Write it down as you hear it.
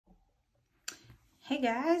Hey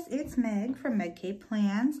guys, it's Meg from Meg K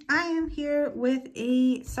Plans. I am here with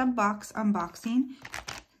a sub box unboxing.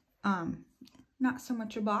 Not so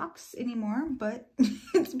much a box anymore, but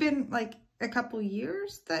it's been like a couple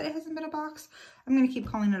years that it hasn't been a box. I'm gonna keep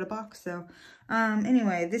calling it a box though.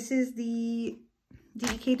 Anyway, this is the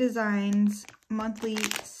DK Designs monthly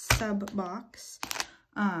sub box.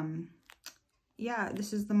 Yeah,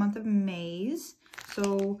 this is the month of May's.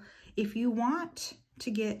 So if you want to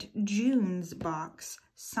get June's box,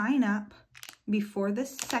 sign up before the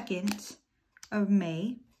 2nd of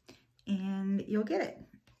May and you'll get it.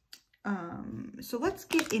 So let's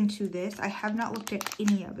get into this. I have not looked at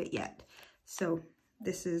any of it yet, so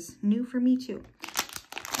this is new for me too.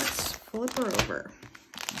 Let's flip her over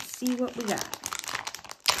and see what we got.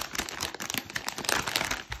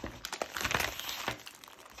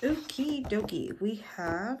 Okie dokie, we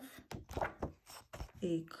have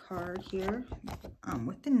a card here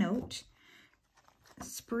with the note.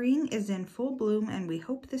 Spring is in full bloom and we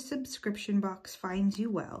hope the subscription box finds you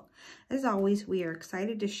well. As always, we are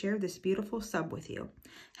excited to share this beautiful sub with you.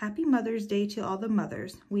 Happy Mother's Day to all the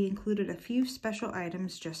mothers. We included a few special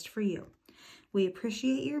items just for you. We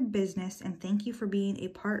appreciate your business and thank you for being a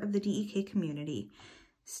part of the DEK community.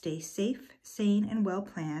 Stay safe, sane, and well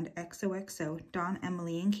planned. XOXO, Dawn,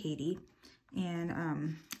 Emily, and Katie.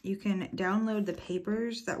 And you can download the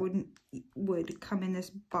papers that would come in this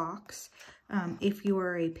box if you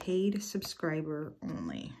are a paid subscriber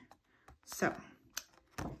only. So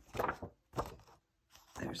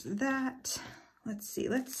there's that. Let's see.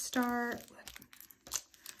 Let's start.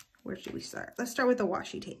 Where should we start? Let's start with the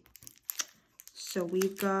washi tape. So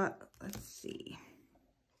we've got, let's see,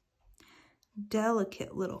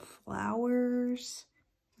 delicate little flowers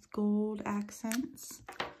with gold accents.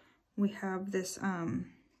 We have this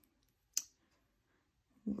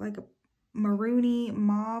like a maroony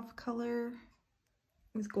mauve color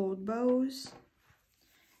with gold bows.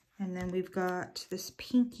 And then we've got this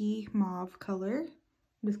pinky mauve color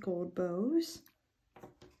with gold bows.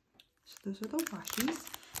 So those are the washies.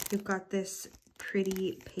 We've got this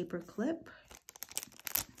pretty paper clip.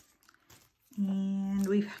 And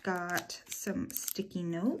we've got some sticky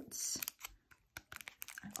notes.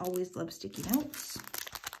 I always love sticky notes.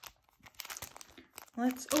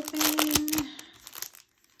 Let's open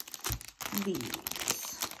these,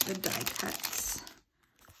 the die cuts.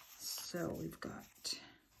 So we've got,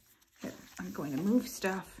 here, I'm going to move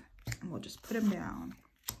stuff and we'll just put them down.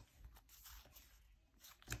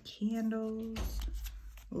 Candles,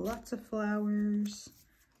 lots of flowers,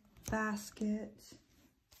 basket.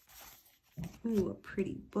 Ooh, a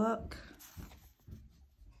pretty book,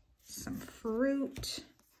 some fruit,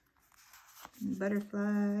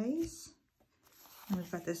 butterflies. And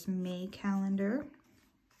we've got this May calendar.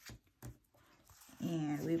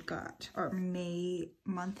 And we've got our May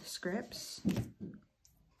month scripts.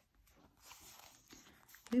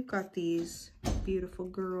 We've got these beautiful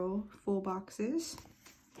girl full boxes.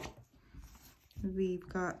 We've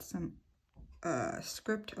got some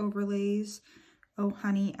script overlays. Oh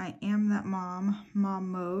honey, I am that mom, mom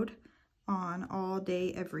mode on all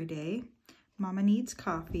day, every day. Mama needs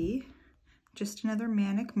coffee. Just another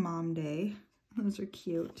manic mom day. Those are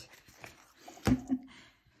cute.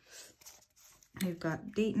 We've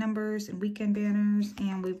got date numbers and weekend banners,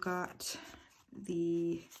 and we've got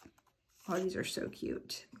the, oh, these are so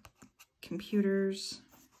cute. Computers.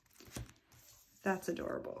 That's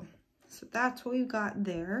adorable. So that's what we've got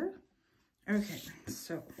there. Okay,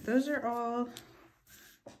 so those are all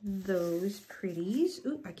those pretties.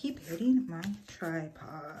 Ooh, I keep hitting my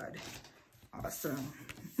tripod. Awesome.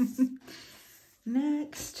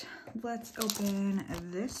 Next, let's open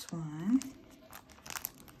this one.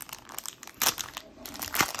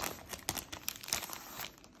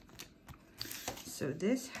 So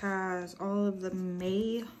this has all of the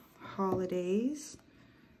May holidays.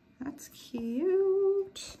 That's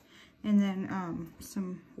cute. And then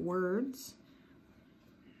some words.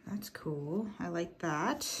 That's cool. I like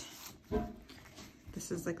that. This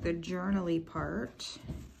is like the journaly part.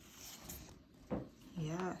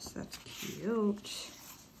 Yes, that's cute.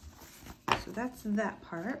 So that's that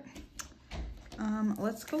part.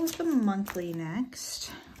 Let's go with the monthly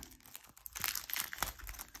next.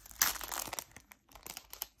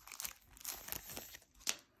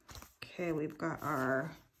 Okay, we've got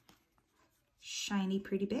our shiny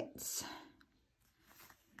pretty bits.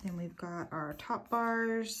 Then we've got our top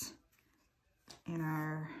bars and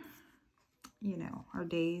our, you know, our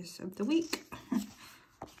days of the week.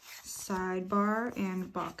 Sidebar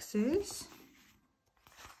and boxes.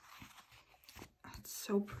 That's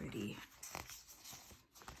so pretty.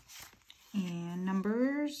 And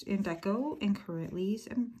numbers and deco and currentlies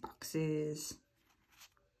and boxes.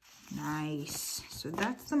 Nice. So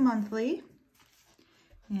that's the monthly.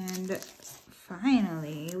 And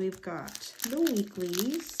finally, we've got the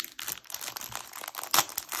weeklies.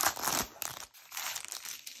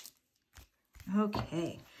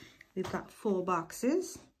 Okay, we've got full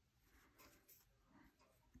boxes.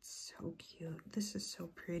 It's so cute. This is so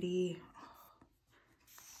pretty.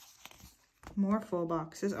 More full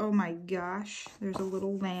boxes. Oh my gosh, there's a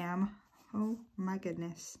little lamb. Oh my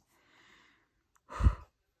goodness.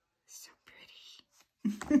 So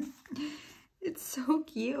pretty. It's so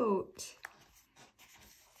cute.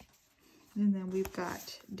 And then we've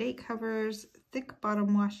got date covers, thick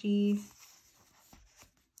bottom washi.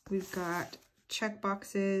 We've got check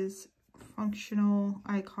boxes, functional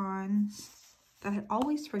icons that I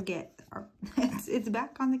always forget. It's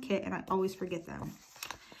back on the kit and I always forget them.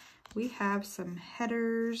 We have some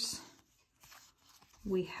headers.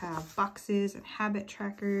 We have boxes and habit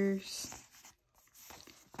trackers.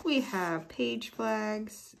 We have page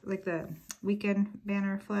flags, like the weekend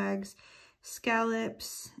banner flags,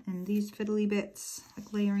 scallops, and these fiddly bits,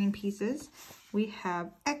 like layering pieces. We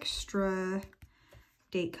have extra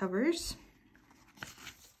date covers.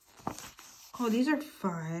 Oh, these are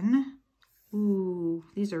fun. Ooh,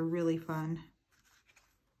 these are really fun.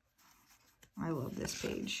 I love this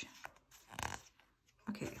page.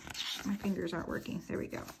 Okay, my fingers aren't working. There we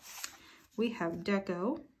go. We have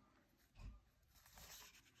deco.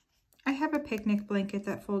 I have a picnic blanket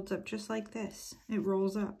that folds up just like this. It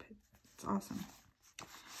rolls up. It's awesome.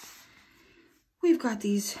 We've got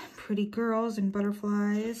these pretty girls and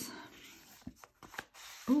butterflies.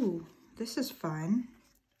 Ooh, this is fun.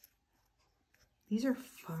 These are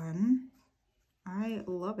fun. I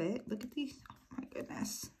love it. Look at these. Oh my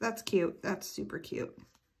goodness. That's cute. That's super cute.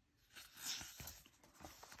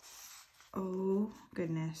 Oh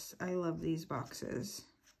goodness. I love these boxes.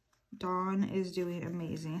 Dawn is doing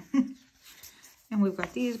amazing. And we've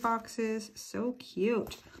got these boxes. So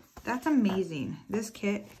cute. That's amazing. This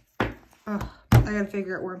kit. Oh, I gotta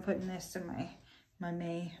figure out where I'm putting this in my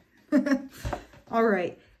May. All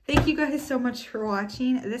right. Thank you guys so much for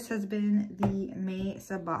watching. This has been the May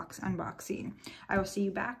sub box unboxing. I will see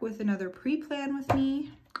you back with another pre-plan with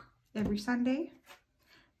me every Sunday.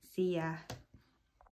 See ya.